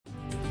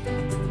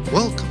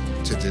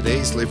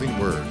today's Living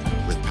Word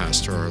with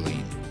Pastor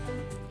Arlene.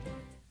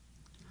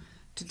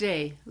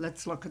 Today,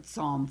 let's look at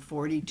Psalm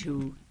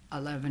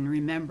 42:11.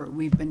 Remember,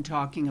 we've been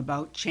talking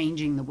about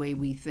changing the way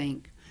we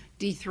think,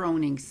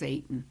 dethroning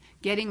Satan,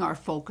 getting our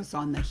focus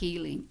on the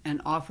healing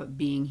and off of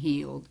being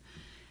healed.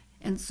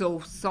 And so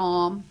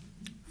Psalm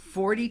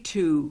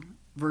 42,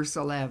 verse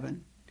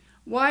 11.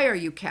 Why are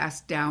you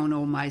cast down,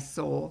 O my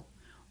soul?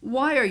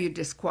 Why are you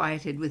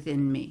disquieted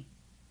within me?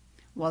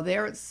 Well,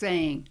 there it's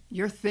saying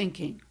you're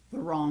thinking the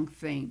wrong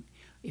thing.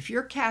 If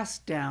you're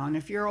cast down,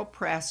 if you're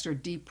oppressed or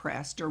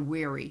depressed or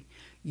weary,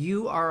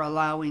 you are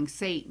allowing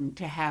Satan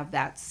to have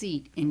that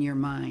seat in your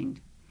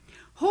mind.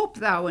 Hope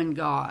thou in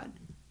God.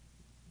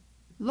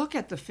 Look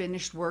at the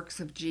finished works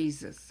of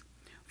Jesus.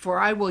 For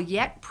I will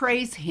yet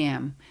praise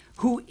him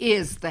who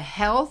is the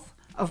health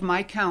of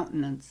my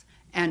countenance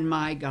and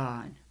my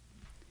God.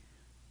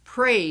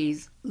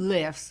 Praise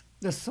lifts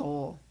the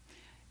soul.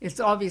 It's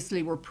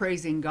obviously we're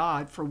praising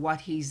God for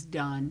what he's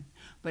done.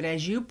 But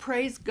as you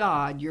praise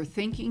God, your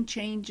thinking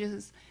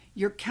changes,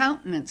 your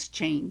countenance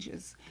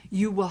changes.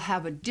 You will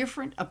have a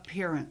different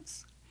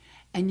appearance,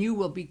 and you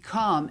will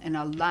become and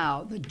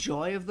allow the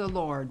joy of the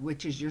Lord,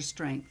 which is your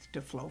strength,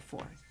 to flow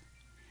forth.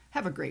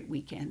 Have a great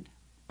weekend.